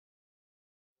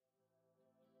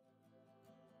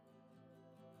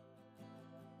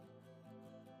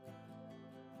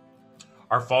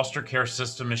Our foster care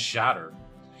system is shattered.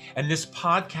 And this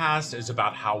podcast is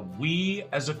about how we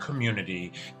as a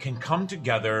community can come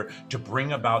together to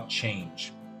bring about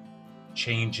change.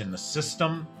 Change in the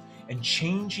system and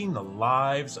changing the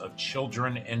lives of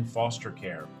children in foster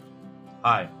care.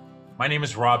 Hi, my name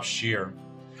is Rob Scheer.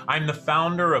 I'm the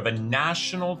founder of a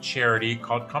national charity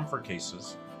called Comfort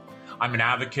Cases. I'm an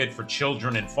advocate for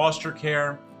children in foster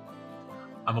care.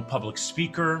 I'm a public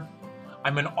speaker.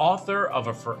 I'm an author of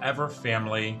A Forever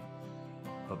Family.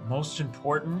 But most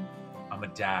important, I'm a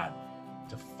dad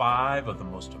to 5 of the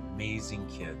most amazing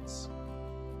kids.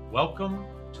 Welcome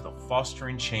to the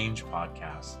Fostering Change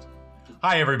podcast.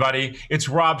 Hi, everybody. It's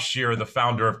Rob Scheer, the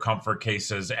founder of Comfort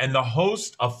Cases and the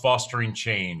host of Fostering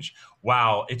Change.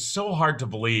 Wow, it's so hard to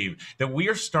believe that we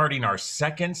are starting our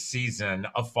second season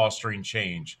of Fostering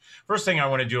Change. First thing I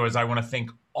want to do is I want to thank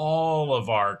all of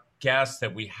our guests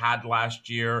that we had last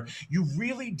year. You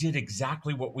really did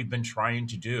exactly what we've been trying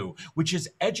to do, which is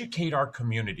educate our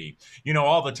community. You know,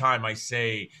 all the time I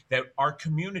say that our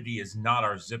community is not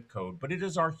our zip code, but it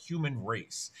is our human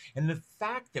race. And the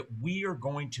fact that we are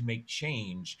going to make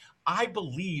change, I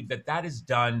believe that that is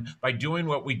done by doing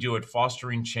what we do at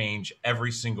Fostering Change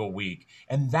every single week.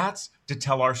 And that's to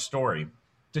tell our story.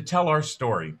 To tell our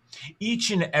story. Each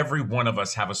and every one of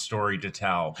us have a story to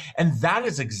tell. And that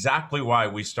is exactly why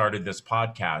we started this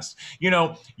podcast. You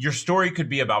know, your story could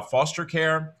be about foster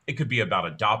care. It could be about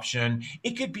adoption.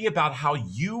 It could be about how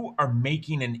you are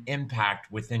making an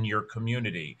impact within your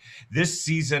community. This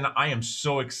season, I am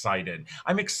so excited.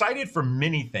 I'm excited for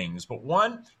many things, but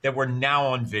one, that we're now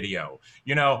on video.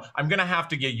 You know, I'm going to have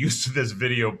to get used to this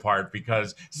video part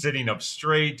because sitting up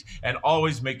straight and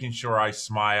always making sure I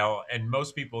smile, and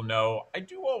most people know I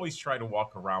do always try to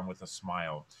walk around with a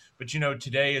smile. But you know,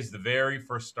 today is the very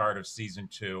first start of season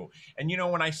 2. And you know,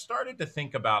 when I started to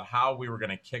think about how we were going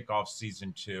to kick off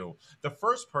season 2, the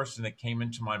first person that came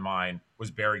into my mind was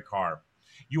Barry Carr.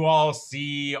 You all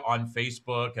see on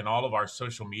Facebook and all of our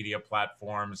social media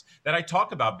platforms that I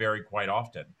talk about Barry quite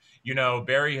often. You know,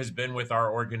 Barry has been with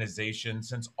our organization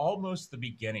since almost the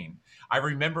beginning. I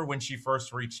remember when she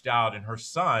first reached out and her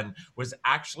son was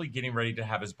actually getting ready to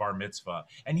have his bar mitzvah,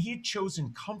 and he had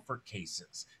chosen Comfort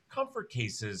Cases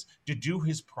to do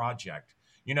his project.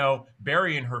 You know,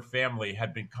 Barry and her family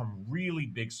had become really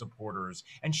big supporters,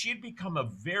 and she had become a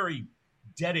very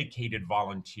dedicated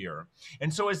volunteer.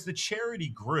 And so as the charity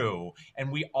grew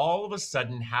and we all of a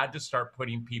sudden had to start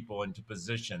putting people into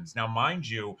positions. Now, mind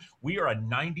you, we are a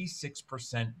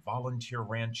 96% volunteer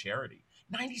ran charity.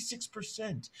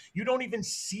 96%. You don't even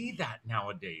see that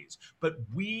nowadays, but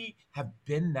we have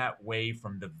been that way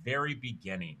from the very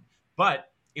beginning. But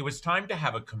it was time to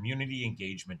have a community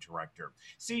engagement director.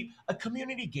 See, a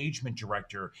community engagement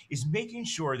director is making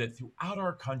sure that throughout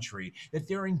our country that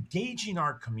they're engaging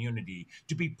our community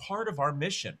to be part of our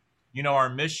mission. You know, our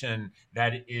mission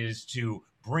that is to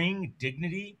bring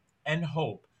dignity and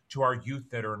hope to our youth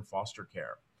that are in foster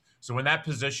care. So when that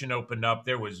position opened up,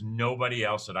 there was nobody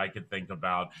else that I could think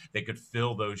about that could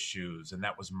fill those shoes. And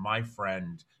that was my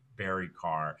friend, Barry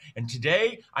Carr. And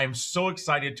today, I am so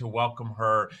excited to welcome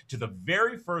her to the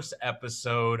very first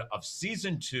episode of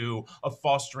season 2 of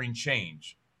Fostering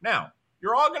Change. Now,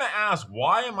 you're all going to ask,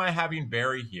 why am I having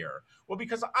Barry here? Well,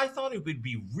 because I thought it would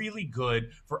be really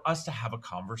good for us to have a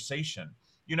conversation.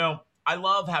 You know, I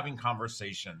love having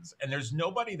conversations, and there's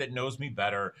nobody that knows me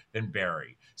better than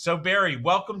Barry. So, Barry,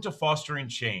 welcome to Fostering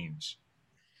Change.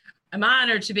 I'm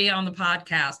honored to be on the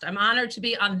podcast. I'm honored to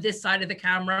be on this side of the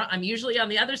camera. I'm usually on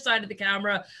the other side of the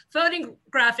camera,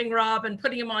 photographing Rob and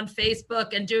putting him on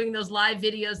Facebook and doing those live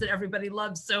videos that everybody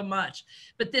loves so much.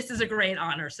 But this is a great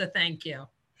honor, so thank you.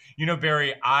 You know,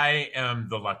 Barry, I am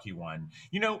the lucky one.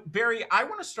 You know, Barry, I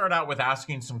want to start out with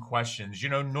asking some questions. You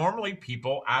know, normally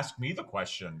people ask me the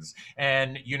questions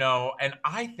and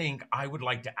I think I would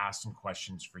like to ask some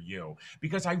questions for you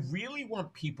because I really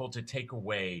want people to take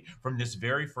away from this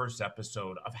very first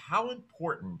episode of how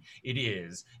important it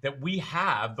is that we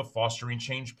have the Fostering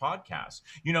Change podcast.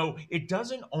 You know, it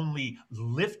doesn't only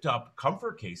lift up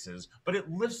Comfort Cases, but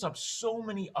it lifts up so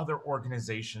many other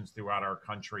organizations throughout our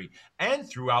country and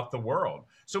throughout the world.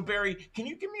 So Barry, can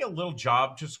you give me a little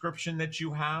job description that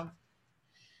you have?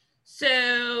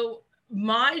 So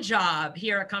my job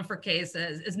here at Comfort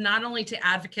Cases is not only to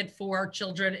advocate for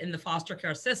children in the foster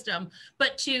care system,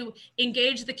 but to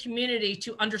engage the community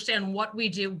to understand what we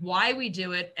do, why we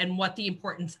do it, and what the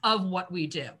importance of what we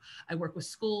do. I work with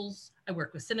schools, I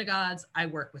work with synagogues, I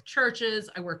work with churches,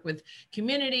 I work with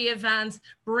community events,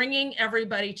 bringing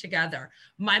everybody together.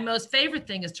 My most favorite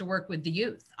thing is to work with the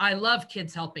youth. I love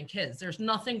kids helping kids. There's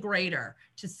nothing greater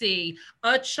to see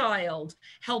a child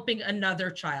helping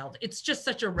another child. It's just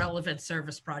such a relevant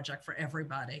service project for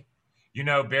everybody. You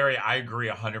know, Barry, I agree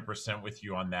 100% with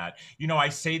you on that. You know, I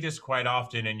say this quite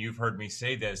often, and you've heard me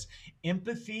say this.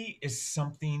 Empathy is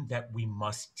something that we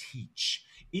must teach.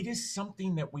 It is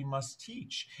something that we must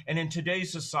teach. And in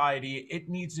today's society, it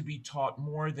needs to be taught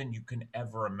more than you can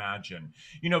ever imagine.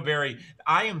 You know, Barry,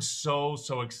 I am so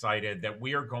excited that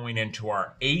we are going into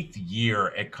our 8th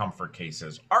year at Comfort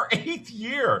Cases. Our 8th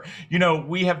year. You know,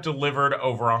 we have delivered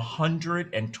over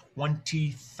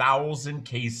 120,000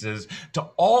 cases to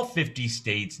all 50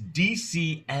 states,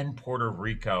 DC, and Puerto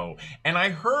Rico. And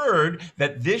I heard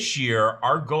that this year,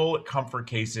 our goal at Comfort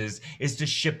Cases is to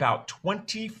ship out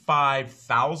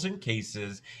 25,000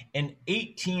 cases and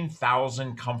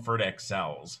 18,000 Comfort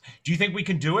XLs. Do you think we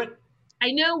can do it?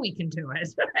 I know we can do it.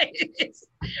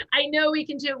 I know we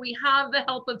can do it. We have the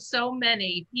help of so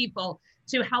many people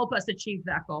to help us achieve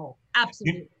that goal.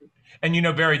 Absolutely. And you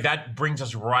know, Barry, that brings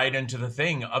us right into the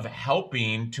thing of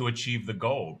helping to achieve the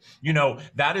goal. You know,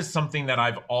 that is something that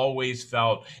I've always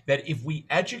felt that if we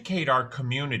educate our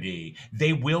community,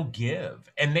 they will give.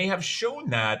 And they have shown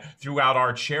that throughout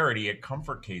our charity at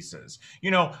Comfort Cases.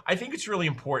 You know, I think it's really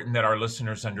important that our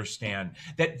listeners understand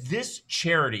that this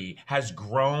charity has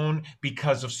grown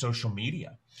because of social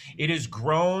media. It has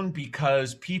grown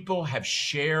because people have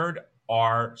shared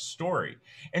our story.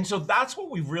 And so that's what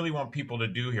we really want people to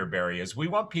do here, Barry, is we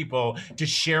want people to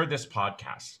share this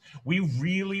podcast. We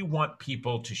really want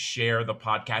people to share the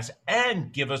podcast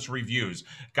and give us reviews.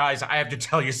 Guys, I have to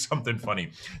tell you something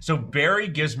funny. So Barry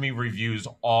gives me reviews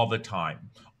all the time.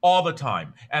 All the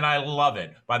time. And I love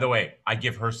it. By the way, I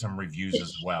give her some reviews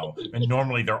as well. And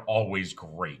normally they're always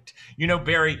great. You know,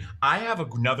 Barry, I have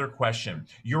another question.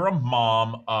 You're a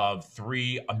mom of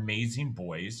 3 amazing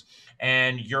boys,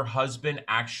 and your husband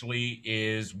actually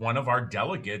is one of our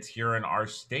delegates here in our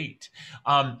state.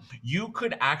 You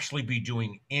could actually be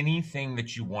doing anything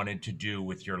that you wanted to do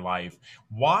with your life.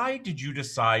 Why did you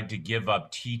decide to give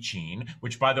up teaching?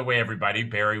 Which, by the way, everybody,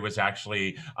 Barry was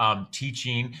actually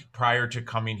teaching prior to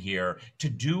coming here to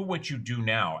do what you do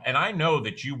now. And I know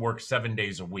that you work 7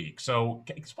 days a week. So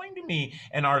explain to me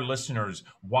and our listeners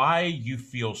why you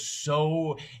feel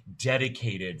so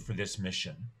dedicated for this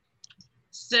mission.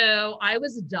 So I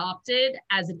was adopted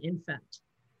as an infant,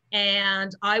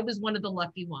 and I was one of the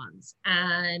lucky ones.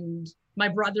 And my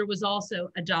brother was also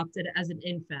adopted as an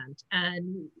infant.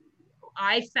 And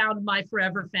I found my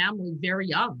forever family very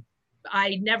young.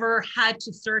 I never had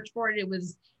to search for it. It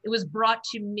was brought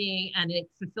to me, and it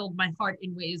fulfilled my heart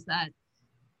in ways that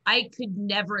I could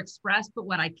never express. But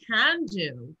what I can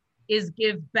do is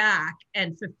give back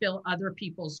and fulfill other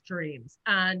people's dreams.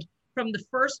 And from the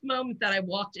first moment that I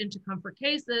walked into Comfort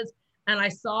Cases and I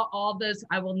saw all those,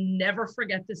 I will never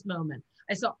forget this moment.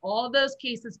 I saw all those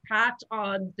cases packed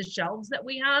on the shelves that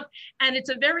we have. And it's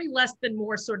a very less than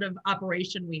more sort of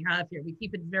operation we have here. We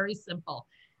keep it very simple.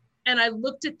 And I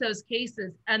looked at those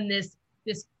cases, and this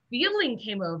feeling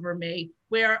came over me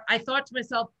where I thought to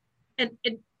myself, and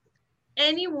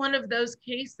any one of those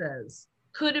cases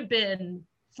could have been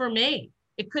for me.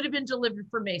 It could have been delivered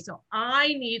for me. So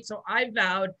I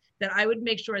vowed that I would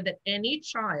make sure that any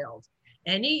child,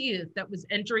 any youth that was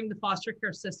entering the foster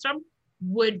care system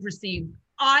would receive.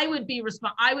 I would be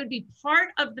part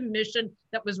of the mission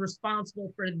that was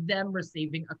responsible for them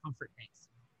receiving a comfort case.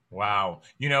 Wow.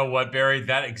 You know what, Barry?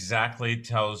 That exactly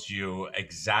tells you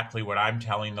exactly what I'm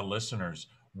telling the listeners.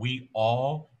 We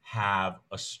all have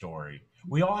a story.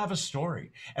 We all have a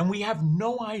story, and we have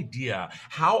no idea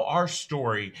how our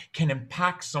story can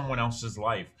impact someone else's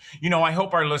life. You know, I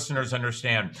hope our listeners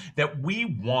understand that we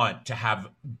want to have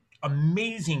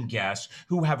amazing guests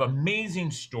who have amazing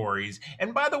stories.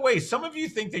 And by the way, some of you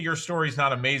think that your story is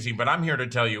not amazing, but I'm here to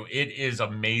tell you it is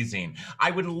amazing. I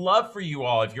would love for you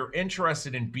all, if you're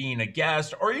interested in being a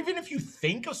guest, or even if you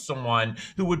think of someone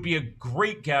who would be a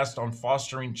great guest on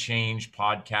Fostering Change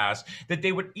podcast, that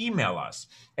they would email us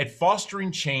at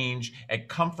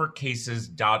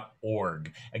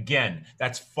fosteringchange@comfortcases.org. Again,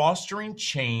 that's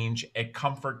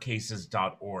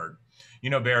fosteringchange@comfortcases.org. You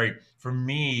know, Barry, for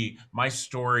me, my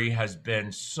story has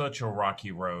been such a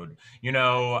rocky road. You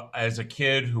know, as a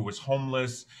kid who was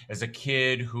homeless, as a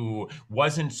kid who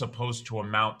wasn't supposed to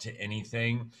amount to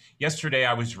anything. Yesterday,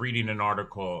 I was reading an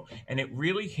article, and it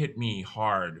really hit me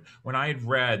hard when I had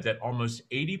read that almost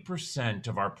 80%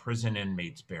 of our prison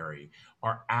inmates, Barry,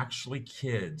 are actually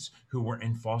kids who were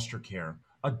in foster care,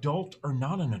 adult or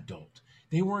not an adult.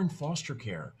 They were in foster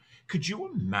care. Could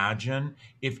you imagine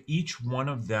if each one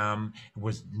of them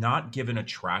was not given a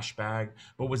trash bag,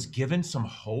 but was given some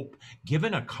hope,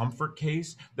 given a comfort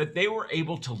case, that they were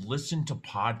able to listen to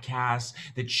podcasts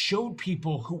that showed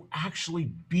people who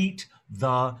actually beat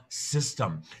the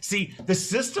system? See, the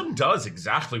system does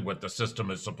exactly what the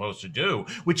system is supposed to do,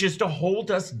 which is to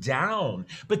hold us down.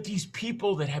 But these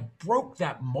people that have broke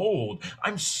that mold,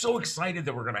 I'm so excited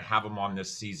that we're going to have them on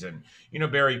this season. You know,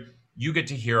 Barry, you get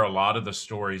to hear a lot of the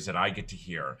stories that I get to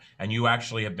hear, and you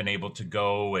actually have been able to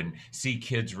go and see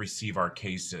kids receive our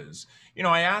cases. You know,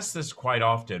 I ask this quite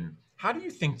often. How do you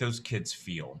think those kids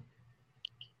feel?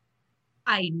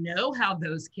 I know how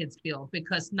those kids feel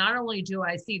because not only do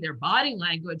I see their body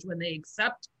language when they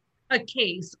accept a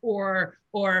case or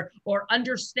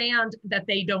understand that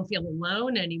they don't feel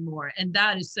alone anymore, and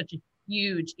that is such a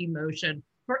huge emotion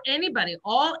for anybody.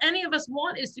 All any of us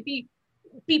want is to be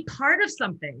part of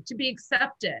something, to be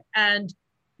accepted. And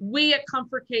we at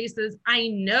Comfort Cases, I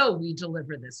know we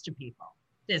deliver this to people.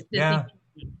 This Yeah.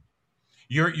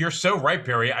 You're so right,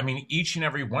 Barry. I mean, each and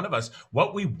every one of us,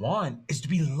 what we want is to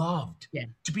be loved, yeah.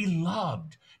 to be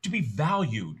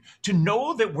valued, to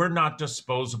know that we're not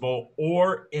disposable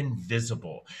or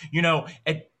invisible. You know,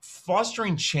 at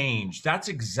Fostering Change, that's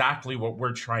exactly what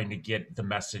we're trying to get the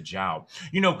message out.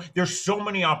 You know, there's so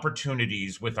many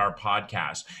opportunities with our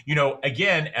podcast. You know,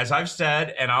 again, as I've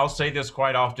said, and I'll say this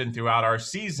quite often throughout our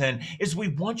season, is we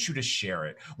want you to share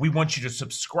it. We want you to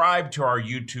subscribe to our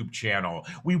YouTube channel.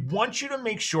 We want you to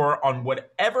make sure on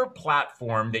whatever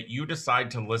platform that you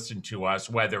decide to listen to us,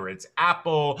 whether it's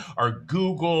Apple or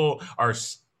Google or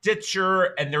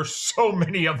Stitcher, and there's so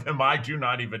many of them I do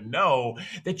not even know,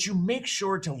 that you make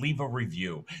sure to leave a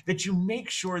review, that you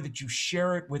make sure that you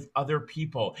share it with other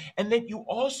people, and that you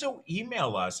also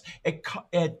email us at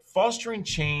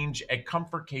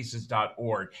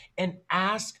fosteringchange@comfortcases.org and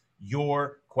ask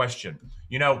your question.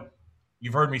 You know,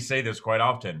 you've heard me say this quite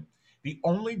often. The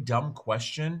only dumb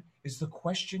question is the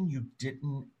question you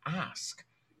didn't ask.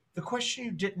 The question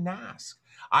you didn't ask.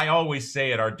 I always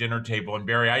say at our dinner table, and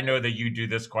Barry, I know that you do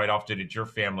this quite often at your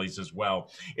families as well,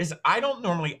 is I don't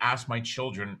normally ask my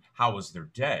children, how was their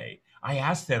day? I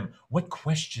ask them, what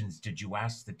questions did you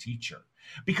ask the teacher?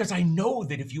 Because I know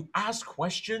that if you ask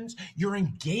questions, you're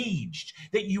engaged,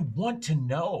 that you want to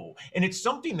know. And it's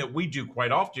something that we do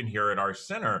quite often here at our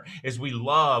center is we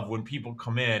love when people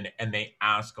come in and they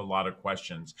ask a lot of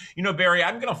questions. You know, Barry,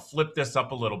 I'm going to flip this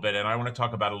up a little bit, and I want to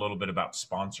talk about a little bit about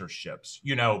sponsorships.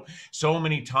 You know, so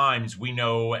many times we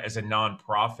know as a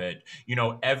nonprofit, you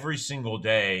know, every single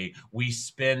day we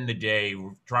spend the day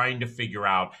trying to figure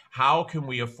out how can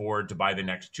we afford to buy the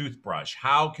next toothbrush?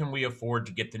 How can we afford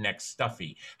to get the next stuffy?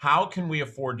 How can we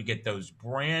afford to get those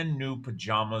brand new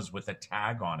pajamas with a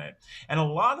tag on it? And a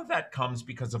lot of that comes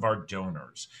because of our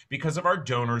donors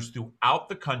throughout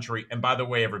the country. And by the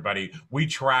way, everybody, we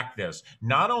track this.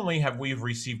 Not only have we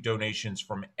received donations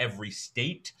from every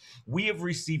state, we have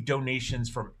received donations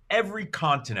from every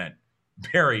continent.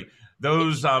 Barry,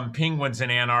 those penguins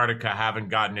in Antarctica haven't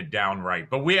gotten it down right,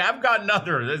 but we have gotten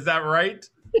others. Is that right?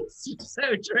 It's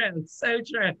so true. So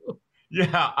true.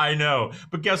 Yeah, I know.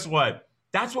 But guess what?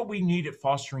 That's what we need at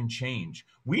Fostering Change.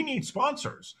 We need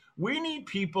sponsors. We need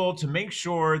people to make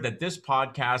sure that this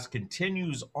podcast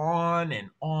continues on and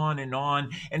on and on.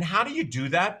 And how do you do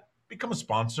that? Become a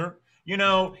sponsor. You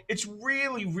know, it's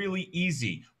really, really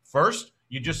easy. First,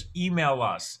 you just email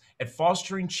us at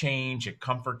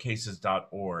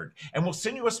fosteringchange@comfortcases.org, and we'll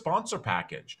send you a sponsor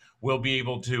package. We'll be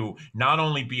able to not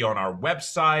only be on our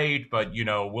website, but, you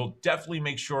know, we'll definitely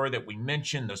make sure that we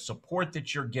mention the support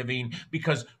that you're giving,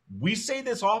 because we say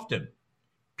this often.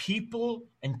 People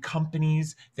and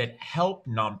companies that help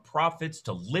nonprofits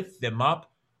to lift them up,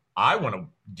 I want to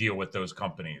deal with those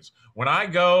companies. When I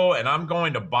go and I'm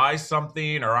going to buy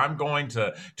something, or I'm going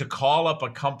to call up a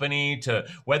company to,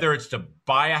 whether it's to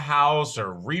buy a house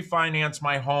or refinance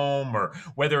my home, or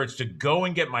whether it's to go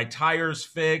and get my tires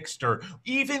fixed, or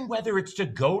even whether it's to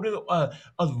go to a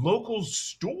local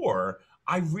store,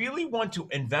 I really want to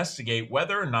investigate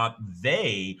whether or not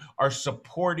they are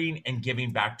supporting and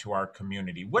giving back to our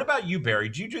community. What about you, Barry?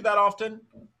 Do you do that often?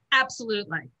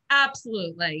 Absolutely.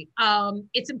 Absolutely.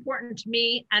 It's important to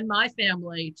me and my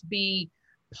family to be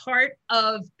part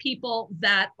of people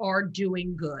that are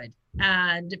doing good,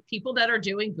 and people that are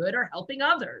doing good are helping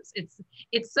others.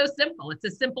 It's so simple. It's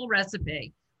a simple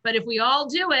recipe, but if we all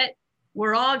do it,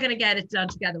 we're all going to get it done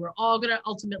together. We're all going to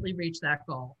ultimately reach that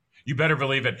goal. You better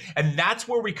believe it. And that's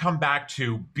where we come back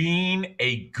to being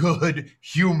a good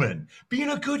human. Being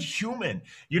a good human.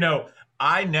 You know,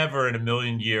 I never in a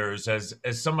million years, as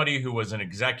somebody who was an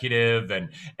executive and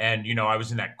I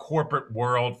was in that corporate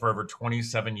world for over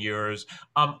 27 years,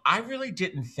 I really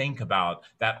didn't think about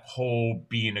that whole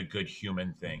being a good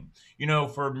human thing.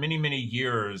 For many, many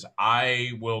years,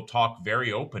 I will talk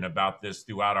very open about this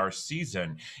throughout our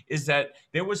season, is that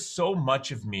there was so much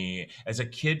of me as a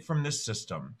kid from this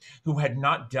system who had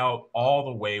not dealt all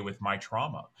the way with my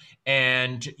trauma.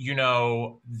 And,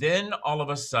 then all of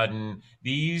a sudden,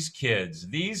 these kids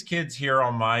here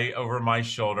over my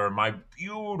shoulder, my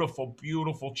beautiful,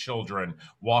 beautiful children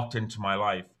walked into my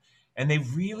life. And they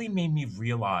really made me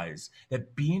realize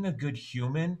that being a good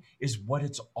human is what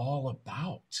it's all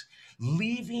about.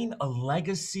 Leaving a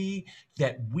legacy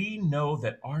that we know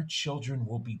that our children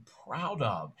will be proud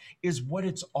of is what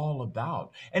it's all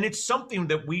about. And it's something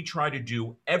that we try to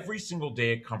do every single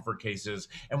day at Comfort Cases.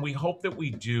 And we hope that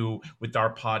we do with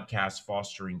our podcast,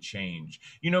 Fostering Change.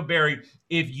 Barry,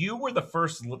 if you were the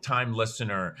first time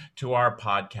listener to our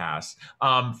podcast,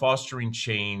 Fostering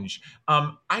Change,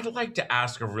 I'd like to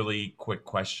ask a really quick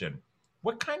question.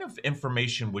 What kind of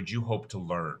information would you hope to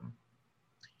learn?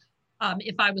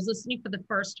 If I was listening for the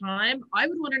first time, I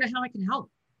would want to know how I can help.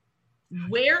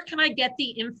 Where can I get the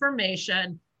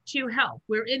information to help?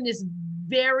 We're in this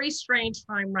very strange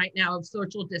time right now of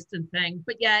social distancing,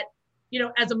 but yet,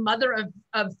 as a mother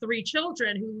of 3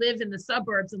 children who live in the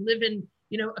suburbs and live in,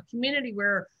 a community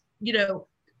where,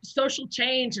 social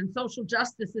change and social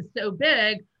justice is so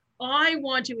big, I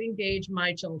want to engage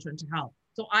my children to help.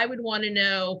 So I would want to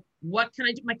know, what can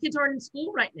I do? My kids aren't in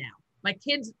school right now. My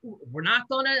kids, we're not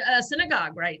going to a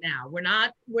synagogue right now. We're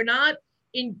not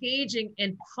engaging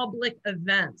in public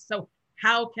events. So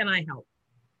how can I help?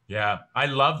 Yeah, I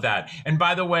love that. And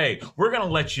by the way, we're going to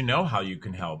let you know how you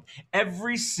can help.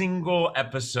 Every single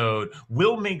episode,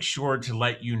 we'll make sure to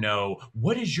let you know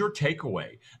what is your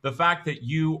takeaway. The fact that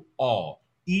you all,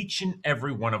 each and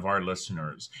every one of our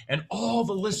listeners and all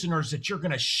the listeners that you're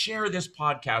going to share this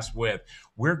podcast with,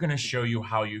 we're going to show you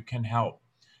how you can help.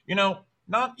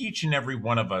 Not each and every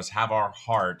one of us have our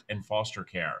heart in foster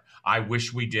care. I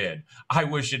wish we did. I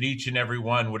wish that each and every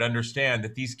one would understand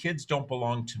that these kids don't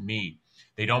belong to me.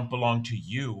 They don't belong to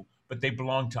you, but they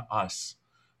belong to us.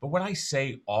 But what I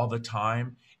say all the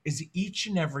time is each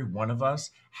and every one of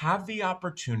us have the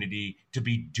opportunity to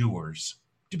be doers,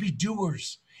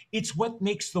 It's what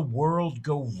makes the world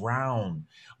go round.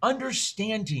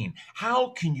 Understanding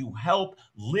how can you help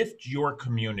lift your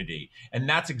community. And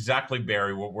that's exactly,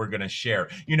 Barry, what we're going to share.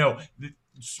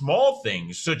 Small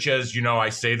things such as, I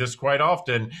say this quite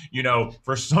often,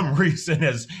 for some reason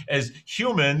as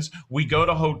humans, we go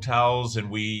to hotels and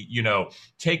we,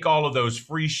 take all of those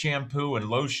free shampoo and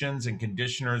lotions and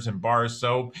conditioners and bar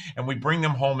soap and we bring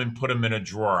them home and put them in a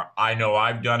drawer. I know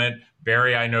I've done it.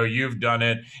 Barry, I know you've done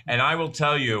it. And I will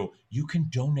tell you, you can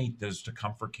donate those to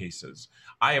Comfort Cases.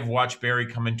 I have watched Barry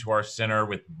come into our center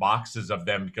with boxes of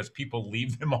them because people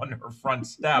leave them on her front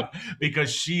step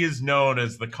because she is known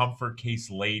as the Comfort Case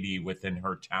lady within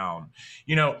her town.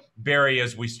 Barry,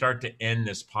 as we start to end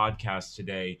this podcast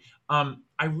today,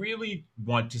 I really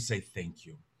want to say thank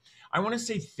you. I want to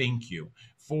say thank you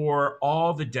for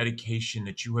all the dedication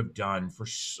that you have done for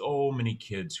so many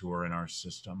kids who are in our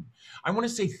system. I want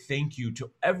to say thank you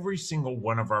to every single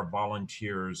one of our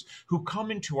volunteers who come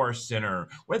into our center,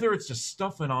 whether it's to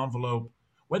stuff an envelope,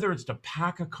 whether it's to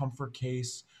pack a Comfort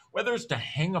Case, whether it's to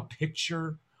hang a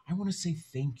picture. I want to say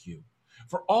thank you.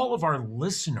 For all of our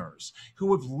listeners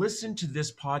who have listened to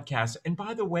this podcast. And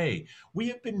by the way, we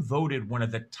have been voted one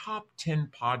of the top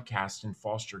 10 podcasts in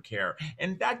foster care.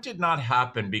 And that did not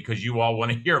happen because you all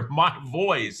want to hear my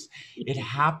voice. It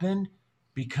happened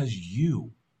because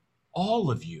you, all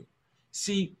of you,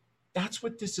 see, that's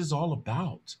what this is all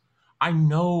about. I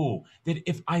know that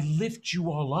if I lift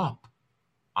you all up,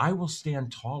 I will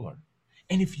stand taller.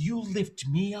 And if you lift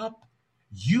me up,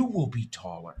 you will be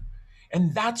taller.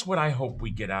 And that's what I hope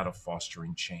we get out of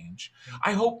Fostering Change.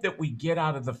 I hope that we get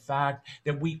out of the fact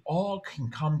that we all can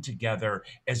come together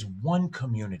as one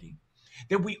community,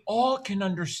 that we all can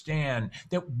understand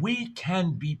that we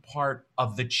can be part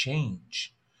of the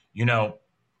change.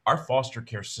 Our foster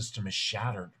care system is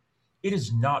shattered. It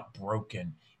is not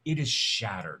broken. It is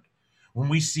shattered. When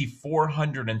we see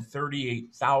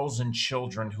 438,000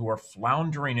 children who are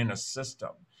floundering in a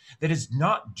system that is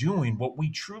not doing what we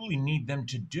truly need them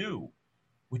to do,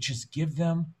 which is give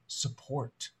them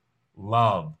support,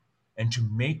 love, and to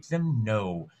make them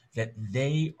know that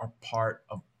they are part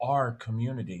of our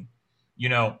community.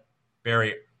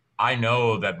 Barry, I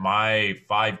know that my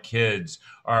 5 kids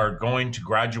are going to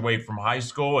graduate from high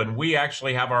school, and we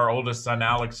actually have our oldest son,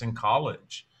 Alex, in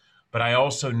college. But I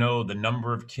also know the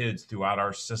number of kids throughout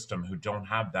our system who don't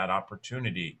have that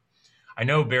opportunity. I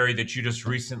know, Barry, that you just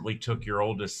recently took your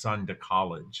oldest son to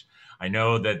college. I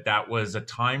know that that was a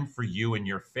time for you and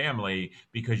your family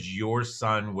because your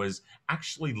son was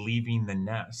actually leaving the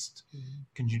nest.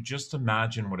 Can you just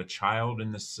imagine what a child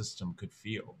in the system could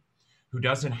feel who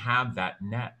doesn't have that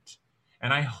net?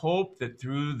 And I hope that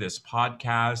through this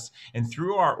podcast and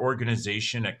through our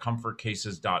organization at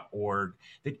comfortcases.org,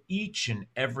 that each and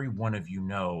every one of you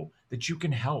know that you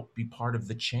can help be part of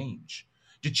the change,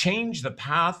 to change the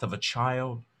path of a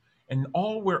child. And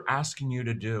all we're asking you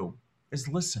to do is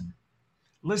listen,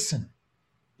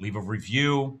 leave a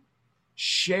review,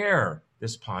 share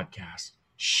this podcast,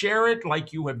 share it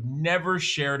like you have never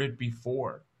shared it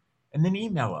before, and then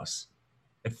email us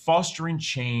at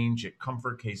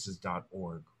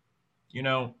fosteringchange@comfortcases.org. You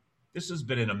know, this has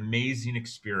been an amazing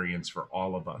experience for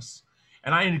all of us.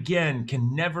 And I, again,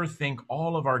 can never thank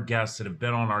all of our guests that have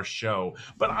been on our show.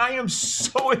 But I am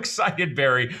so excited,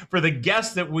 Barry, for the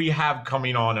guests that we have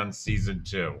coming on season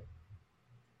 2.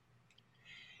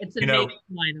 It's an amazing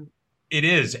lineup. It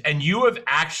is. And you have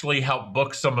actually helped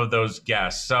book some of those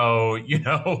guests. So,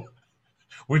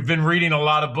 we've been reading a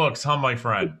lot of books, huh, my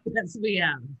friend? Yes, we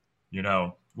have.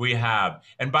 We have.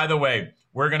 And by the way,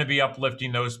 we're going to be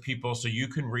uplifting those people so you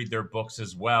can read their books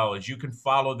as well, as you can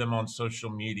follow them on social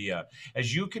media,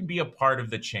 as you can be a part of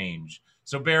the change.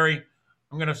 So, Barry,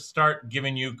 I'm going to start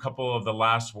giving you a couple of the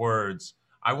last words.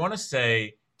 I want to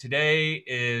say today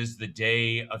is the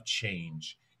day of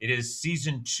change. It is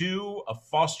season 2 of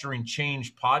Fostering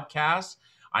Change podcast.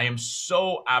 I am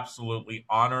so absolutely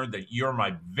honored that you're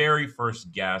my very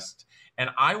first guest. And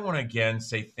I want to again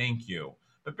say thank you.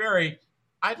 But Barry,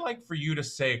 I'd like for you to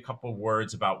say a couple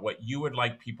words about what you would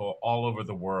like people all over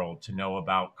the world to know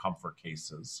about Comfort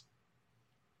Cases.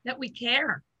 That we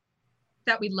care,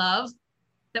 that we love,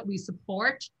 that we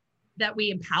support, that we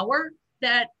empower,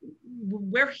 that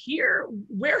we're here,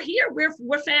 we're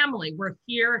family. We're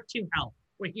here to help.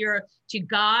 We're here to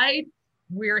guide.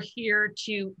 We're here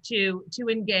to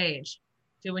engage.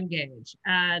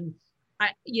 And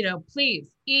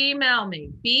please email me,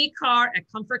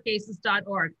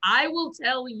 bcar@comfortcases.org. I will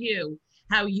tell you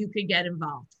how you could get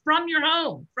involved from your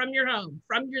home, from your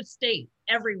state,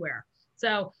 everywhere.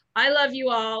 So I love you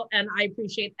all, and I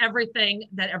appreciate everything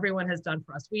that everyone has done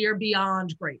for us. We are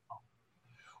beyond grateful.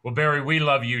 Well, Barry, we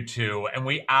love you too, and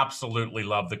we absolutely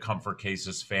love the Comfort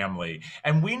Cases family.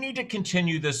 And we need to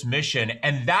continue this mission,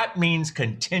 and that means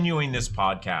continuing this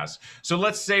podcast. So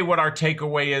let's say what our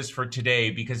takeaway is for today,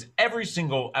 because every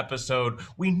single episode,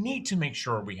 we need to make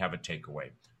sure we have a takeaway.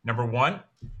 Number 1,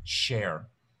 share.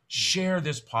 Share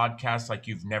this podcast like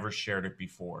you've never shared it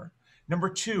before. Number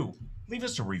 2, leave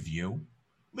us a review.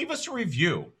 Leave us a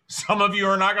review. Some of you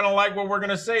are not going to like what we're going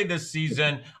to say this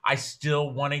season. I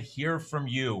still want to hear from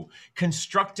you.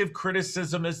 Constructive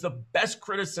criticism is the best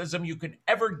criticism you can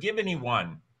ever give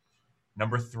anyone.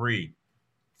 Number 3,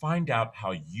 find out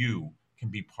how you can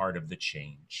be part of the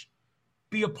change.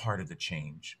 Be a part of the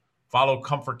change. Follow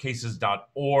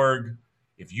comfortcases.org.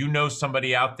 If you know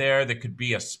somebody out there that could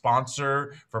be a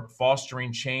sponsor for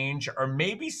Fostering Change, or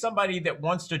maybe somebody that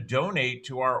wants to donate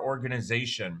to our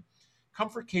organization,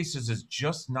 Comfort Cases is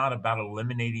just not about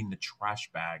eliminating the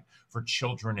trash bag for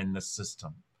children in the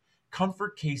system.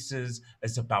 Comfort Cases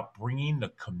is about bringing the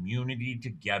community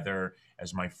together,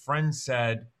 as my friend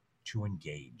said, to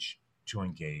engage.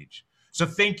 So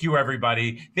thank you,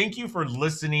 everybody. Thank you for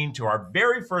listening to our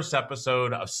very first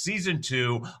episode of season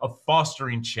 2 of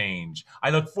Fostering Change. I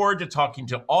look forward to talking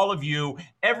to all of you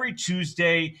every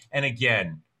Tuesday. And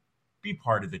again, be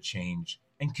part of the change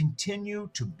and continue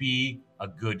to be a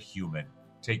good human.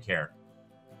 Take care.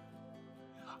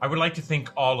 I would like to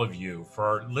thank all of you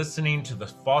for listening to the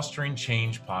Fostering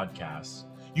Change podcast.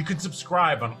 You can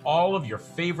subscribe on all of your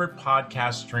favorite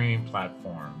podcast streaming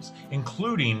platforms,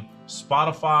 including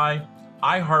Spotify,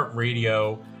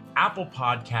 iHeartRadio, Apple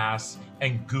Podcasts,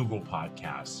 and Google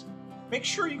Podcasts. Make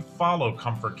sure you follow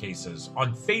Comfort Cases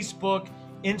on Facebook,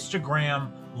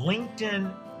 Instagram,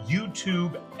 LinkedIn,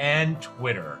 YouTube, and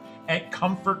Twitter at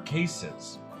Comfort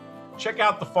Cases. Check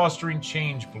out the Fostering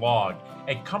Change blog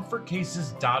at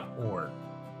comfortcases.org.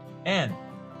 And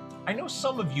I know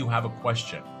some of you have a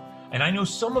question, and I know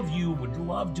some of you would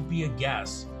love to be a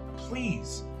guest.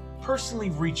 Please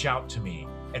personally reach out to me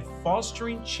at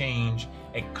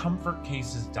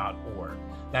fosteringchange@comfortcases.org.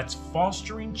 That's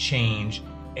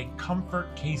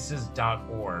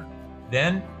fosteringchange@comfortcases.org.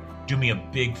 Then do me a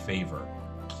big favor.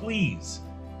 Please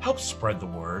help spread the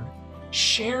word.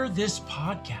 Share this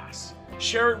podcast.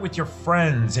 Share it with your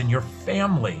friends and your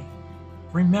family.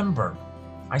 Remember,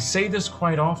 I say this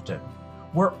quite often,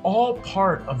 We're all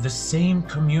part of the same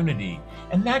community.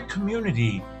 And that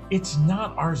community, it's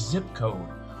not our zip code,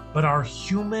 but our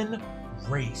human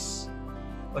race.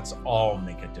 Let's all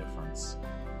make a difference.